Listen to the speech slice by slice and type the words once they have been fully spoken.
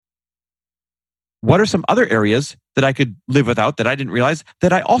what are some other areas that I could live without that I didn't realize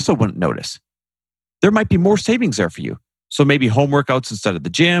that I also wouldn't notice? There might be more savings there for you. So maybe home workouts instead of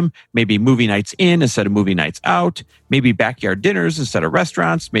the gym, maybe movie nights in instead of movie nights out, maybe backyard dinners instead of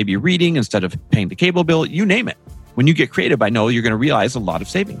restaurants, maybe reading instead of paying the cable bill, you name it. When you get creative, I know you're going to realize a lot of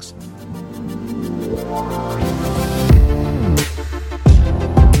savings.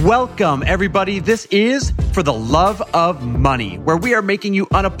 Welcome, everybody. This is For the Love of Money, where we are making you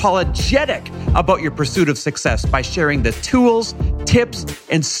unapologetic about your pursuit of success by sharing the tools, tips,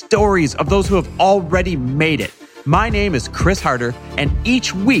 and stories of those who have already made it. My name is Chris Harder, and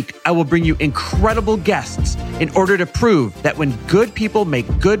each week I will bring you incredible guests in order to prove that when good people make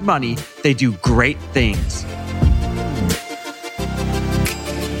good money, they do great things.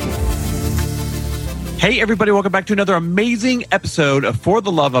 Hey, everybody, welcome back to another amazing episode of For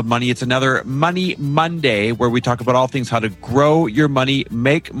the Love of Money. It's another Money Monday where we talk about all things how to grow your money,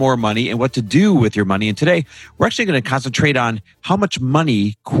 make more money, and what to do with your money. And today, we're actually going to concentrate on how much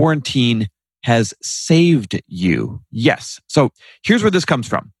money quarantine has saved you. Yes. So here's where this comes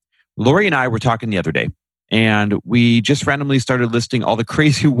from. Lori and I were talking the other day, and we just randomly started listing all the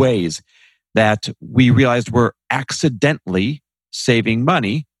crazy ways that we realized we're accidentally saving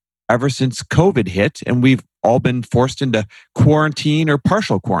money ever since COVID hit, and we've all been forced into quarantine or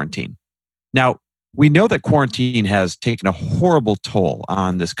partial quarantine. Now, we know that quarantine has taken a horrible toll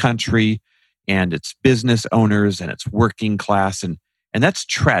on this country and its business owners and its working class, and that's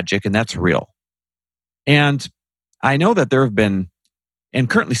tragic and that's real. And I know that there have been, and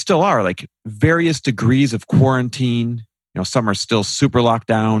currently still are, like various degrees of quarantine. You know, some are still super locked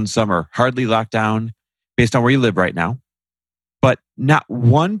down, some are hardly locked down based on where you live right now. But not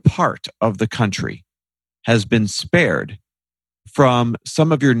one part of the country has been spared from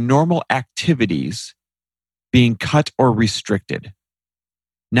some of your normal activities being cut or restricted.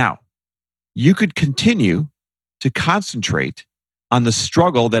 Now, you could continue to concentrate on the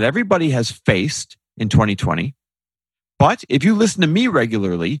struggle that everybody has faced in 2020. But if you listen to me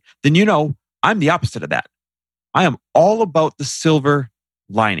regularly, then you know I'm the opposite of that. I am all about the silver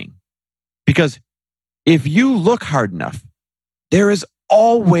lining. Because if you look hard enough, there is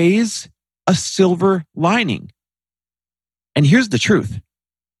always a silver lining. And here's the truth.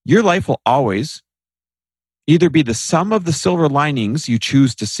 Your life will always either be the sum of the silver linings you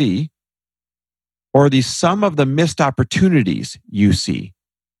choose to see or the sum of the missed opportunities you see.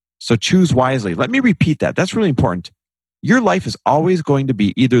 So choose wisely. Let me repeat that. That's really important. Your life is always going to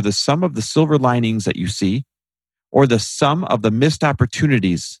be either the sum of the silver linings that you see or the sum of the missed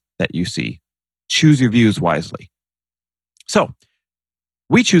opportunities that you see. Choose your views wisely. So,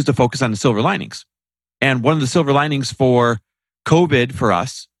 we choose to focus on the silver linings. And one of the silver linings for COVID for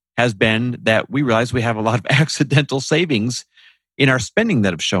us has been that we realize we have a lot of accidental savings in our spending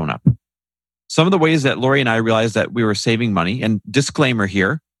that have shown up. Some of the ways that Lori and I realized that we were saving money, and disclaimer,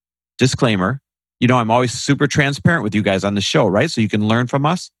 you know, I'm always super transparent with you guys on the show, right? So you can learn from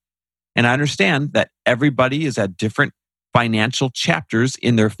us. And I understand that everybody is at different financial chapters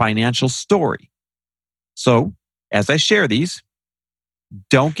in their financial story. So as I share these,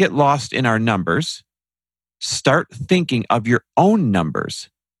 don't get lost in our numbers. Start thinking of your own numbers.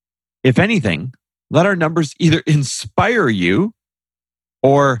 If anything, let our numbers either inspire you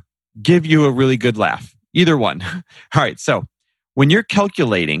or give you a really good laugh. Either one. All right. So when you're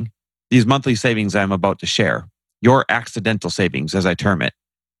calculating these monthly savings I'm about to share, your accidental savings, as I term it,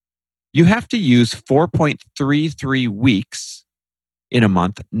 you have to use 4.33 weeks in a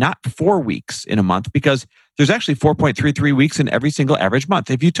month, not 4 weeks in a month, because there's actually 4.33 weeks in every single average month.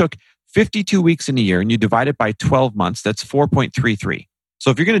 If you took 52 weeks in a year and you divide it by 12 months, that's 4.33. So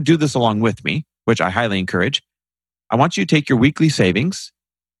if you're going to do this along with me, which I highly encourage, I want you to take your weekly savings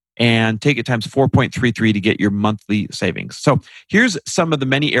and take it times 4.33 to get your monthly savings. So here's some of the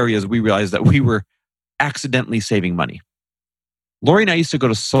many areas we realized that we were accidentally saving money. Lori and I used to go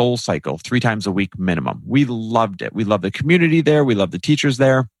to Soul Cycle 3 times a week minimum. We loved it. We loved the community there. We loved the teachers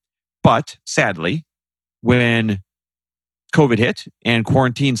there. But sadly, when COVID hit and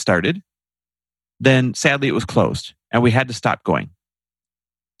quarantine started, then sadly it was closed and we had to stop going.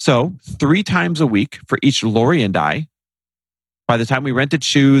 So 3 times a week for each Lori and I, by the time we rented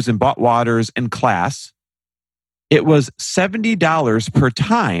shoes and bought waters and class, it was $70 per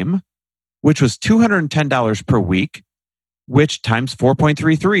time, which was $210 per week, which times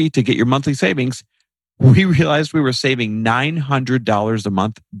 4.33 to get your monthly savings, we realized we were saving $900 a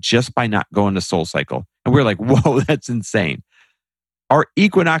month just by not going to Soul Cycle. And we were like, whoa, that's insane. Our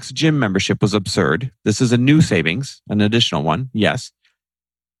Equinox gym membership was absurd. This is a new savings, an additional one. Yes.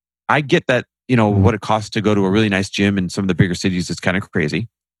 I get that, you know, what it costs to go to a really nice gym in some of the bigger cities is kind of crazy.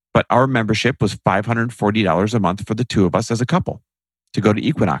 But our membership was $540 a month for the two of us as a couple to go to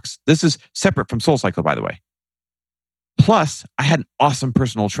Equinox. This is separate from SoulCycle, by the way. Plus, I had an awesome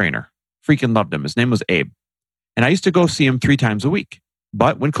personal trainer. Freaking loved him. His name was Abe. And I used to go see him 3 times a week.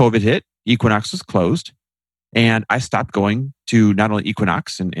 But when COVID hit, Equinox was closed. And I stopped going to not only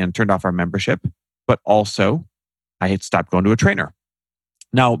Equinox and turned off our membership, but also I had stopped going to a trainer.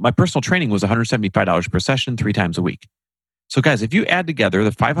 Now, my personal training was $175 per session, 3 times a week. So guys, if you add together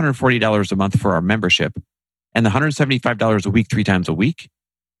the $540 a month for our membership and the $175 a week, 3 times a week,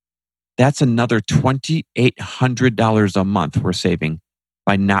 that's another $2,800 a month we're saving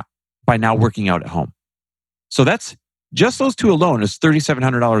by now working out at home. So that's just those two alone is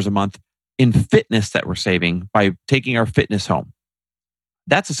 $3,700 a month in fitness that we're saving by taking our fitness home.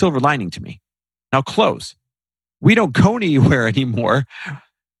 That's a silver lining to me. Now, clothes. We don't go anywhere anymore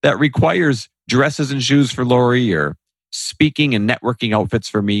that requires dresses and shoes for Lori or speaking and networking outfits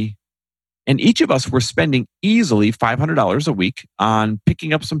for me. And each of us were spending easily $500 a week on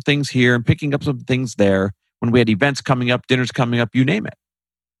picking up some things here and picking up some things there when we had events coming up, dinners coming up, you name it.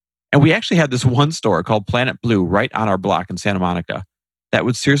 And we actually had this one store called Planet Blue right on our block in Santa Monica that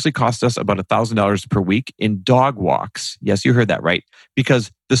would seriously cost us about $1,000 per week in dog walks. Yes, you heard that right.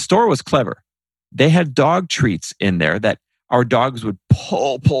 Because the store was clever. They had dog treats in there that our dogs would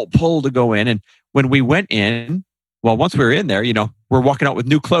pull to go in. And when we went in, well, once we were in there, we're walking out with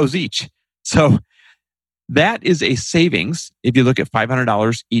new clothes each. So that is a savings. If you look at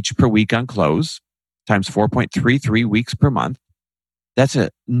 $500 each per week on clothes times 4.33 weeks per month, that's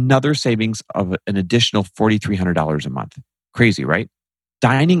another savings of an additional $4,300 a month. Crazy, right?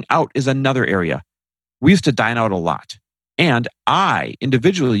 Dining out is another area. We used to dine out a lot. And I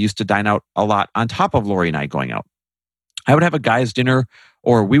individually used to dine out a lot on top of Lori and I going out. I would have a guy's dinner,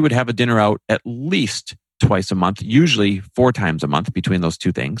 or we would have a dinner out at least twice a month, usually 4 times a month between those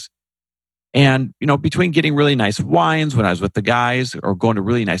two things. And, between getting really nice wines when I was with the guys or going to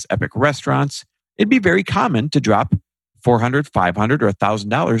really nice epic restaurants, it'd be very common to drop $400, $500, or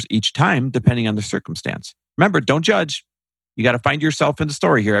 $1,000 each time, depending on the circumstance. Remember, don't judge. You got to find yourself in the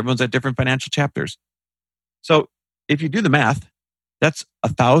story here. Everyone's at different financial chapters. So if you do the math, that's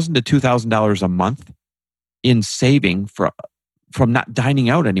 $1,000 to $2,000 a month in saving from not dining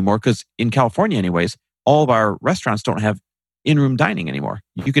out anymore. Because in California, anyways, all of our restaurants don't have in-room dining anymore.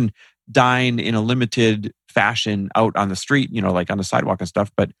 You can dine in a limited fashion out on the street, like on the sidewalk and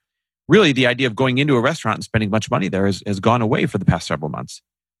stuff. But really, the idea of going into a restaurant and spending much money there has gone away for the past several months.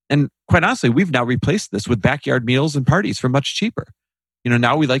 And quite honestly, we've now replaced this with backyard meals and parties for much cheaper.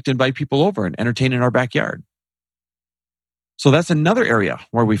 Now we like to invite people over and entertain in our backyard. So that's another area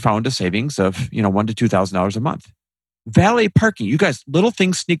where we found a savings of, $1,000 to $2,000 a month. Valet parking. You guys, little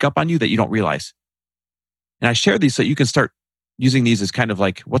things sneak up on you that you don't realize. And I share these so you can start using these as kind of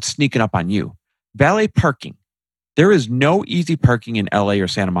like what's sneaking up on you. Valet parking. There is no easy parking in LA or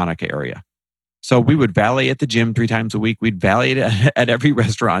Santa Monica area. So we would valet at the gym 3 times a week. We'd valet at every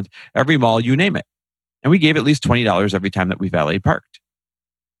restaurant, every mall, you name it. And we gave at least $20 every time that we valet parked.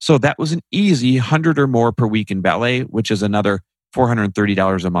 So that was an easy $100 or more per week in valet, which is another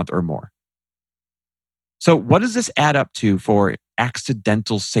 $430 a month or more. So what does this add up to for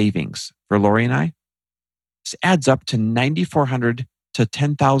accidental savings for Lori and I? This adds up to $9,400 to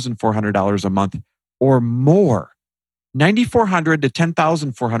 $10,400 a month or more. $9,400 to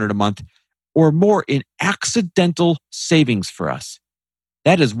 $10,400 a month or more in accidental savings for us.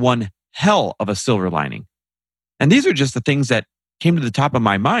 That is one hell of a silver lining. And these are just the things that came to the top of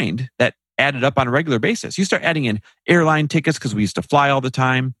my mind that added up on a regular basis. You start adding in airline tickets because we used to fly all the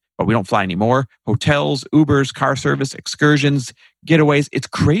time, but we don't fly anymore. Hotels, Ubers, car service, excursions, getaways. It's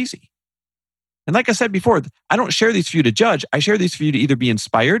crazy. And like I said before, I don't share these for you to judge. I share these for you to either be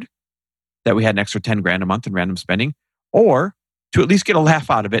inspired that we had an extra 10 grand a month in random spending, or to at least get a laugh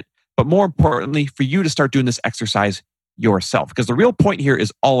out of it. But more importantly, for you to start doing this exercise yourself. Because the real point here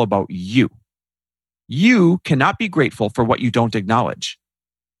is all about you. You cannot be grateful for what you don't acknowledge.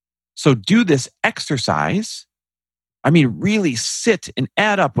 So do this exercise. Really sit and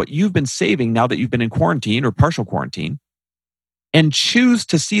add up what you've been saving now that you've been in quarantine or partial quarantine, and choose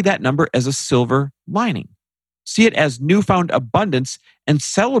to see that number as a silver lining. See it as newfound abundance and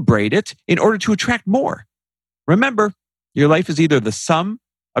celebrate it in order to attract more. Remember, your life is either the sum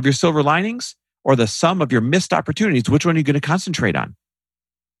of your silver linings or the sum of your missed opportunities. Which one are you going to concentrate on?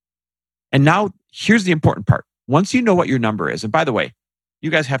 And now here's the important part. Once you know what your number is, and by the way, you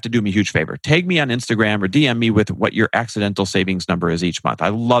guys have to do me a huge favor. Tag me on Instagram or DM me with what your accidental savings number is each month. I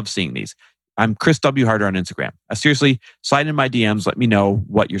love seeing these. I'm Chris W. Harder on Instagram. Seriously, slide in my DMs. Let me know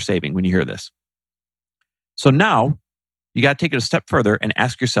what you're saving when you hear this. So now you got to take it a step further and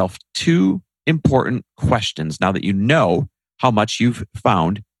ask yourself two important questions now that you know how much you've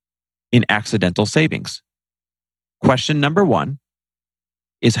found in accidental savings. Question number one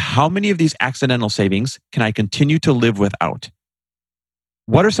is, how many of these accidental savings can I continue to live without?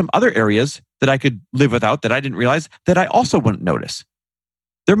 What are some other areas that I could live without that I didn't realize that I also wouldn't notice?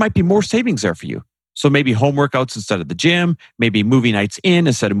 There might be more savings there for you. So maybe home workouts instead of the gym, maybe movie nights in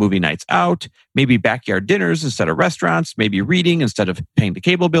instead of movie nights out, maybe backyard dinners instead of restaurants, maybe reading instead of paying the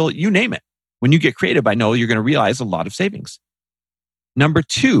cable bill, you name it. When you get creative, I know you're going to realize a lot of savings. Number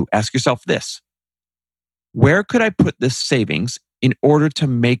two, ask yourself this: where could I put this savings in order to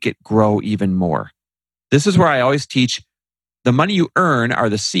make it grow even more? This is where I always teach the money you earn are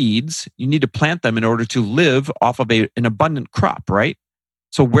the seeds. You need to plant them in order to live off of an abundant crop, right?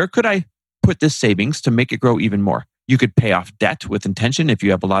 So where could I put this savings to make it grow even more? You could pay off debt with intention if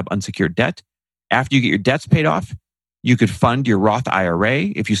you have a lot of unsecured debt. After you get your debts paid off, you could fund your Roth IRA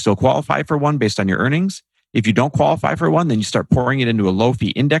if you still qualify for one based on your earnings. If you don't qualify for one, then you start pouring it into a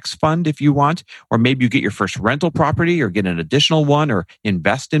low-fee index fund if you want. Or maybe you get your first rental property or get an additional one or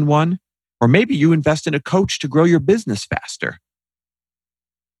invest in one. Or maybe you invest in a coach to grow your business faster.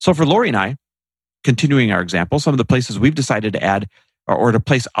 So for Lori and I, continuing our example, some of the places we've decided to add or to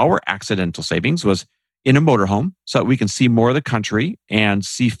place our accidental savings was in a motorhome so that we can see more of the country and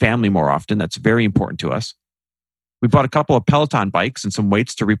see family more often. That's very important to us. We bought a couple of Peloton bikes and some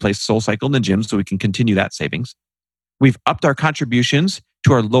weights to replace SoulCycle in the gym so we can continue that savings. We've upped our contributions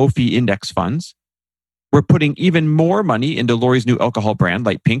to our low-fee index funds. We're putting even more money into Lori's new alcohol brand,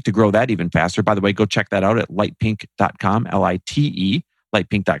 Light Pink, to grow that even faster. By the way, go check that out at lightpink.com, L-I-T-E,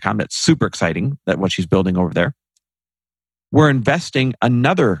 lightpink.com. That's super exciting, that what she's building over there. We're investing in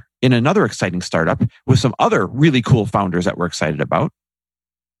another exciting startup with some other really cool founders that we're excited about.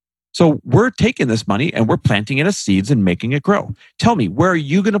 So we're taking this money and we're planting it as seeds and making it grow. Tell me, where are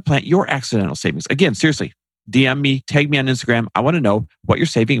you going to plant your accidental savings? Again, seriously, DM me, tag me on Instagram. I want to know what you're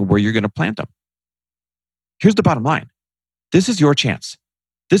saving and where you're going to plant them. Here's the bottom line. This is your chance.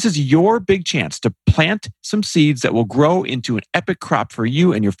 This is your big chance to plant some seeds that will grow into an epic crop for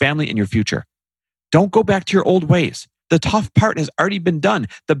you and your family and your future. Don't go back to your old ways. The tough part has already been done.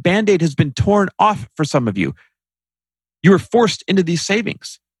 The Band-Aid has been torn off for some of you. You were forced into these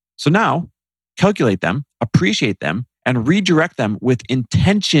savings. So now, calculate them, appreciate them, and redirect them with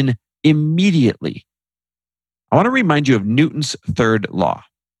intention immediately. I want to remind you of Newton's third law.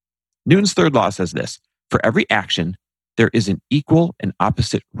 Newton's third law says this: for every action, there is an equal and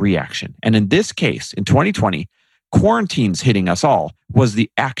opposite reaction. And in this case, in 2020, quarantines hitting us all was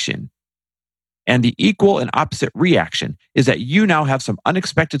the action. And the equal and opposite reaction is that you now have some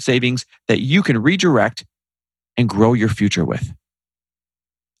unexpected savings that you can redirect and grow your future with.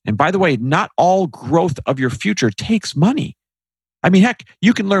 And by the way, not all growth of your future takes money. I mean, heck,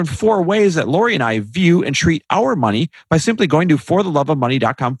 you can learn 4 ways that Lori and I view and treat our money by simply going to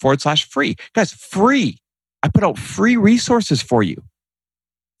fortheloveofmoney.com/free. Guys, free. I put out free resources for you.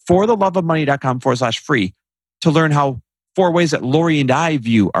 fortheloveofmoney.com/free to learn how 4 ways that Lori and I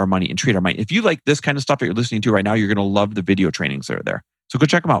view our money and treat our money. If you like this kind of stuff that you're listening to right now, you're going to love the video trainings that are there. So go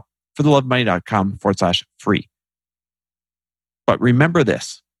check them out. fortheloveofmoney.com/free. But remember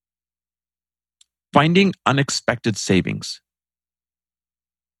this: finding unexpected savings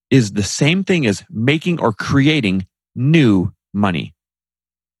is the same thing as making or creating new money.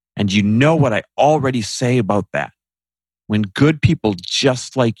 And you know what I already say about that. When good people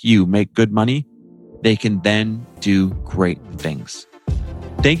just like you make good money, they can then do great things.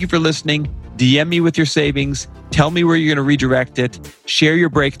 Thank you for listening. DM me with your savings. Tell me where you're going to redirect it. Share your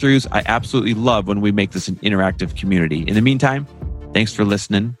breakthroughs. I absolutely love when we make this an interactive community. In the meantime, thanks for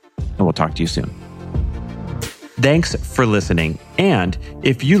listening, and we'll talk to you soon. Thanks for listening. And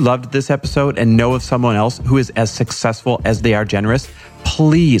if you loved this episode and know of someone else who is as successful as they are generous,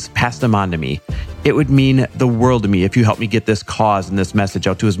 please pass them on to me. It would mean the world to me if you help me get this cause and this message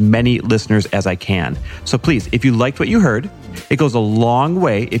out to as many listeners as I can. So please, if you liked what you heard, it goes a long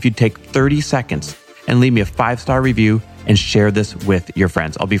way if you take 30 seconds and leave me a 5-star review and share this with your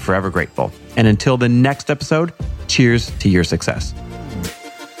friends. I'll be forever grateful. And until the next episode, cheers to your success.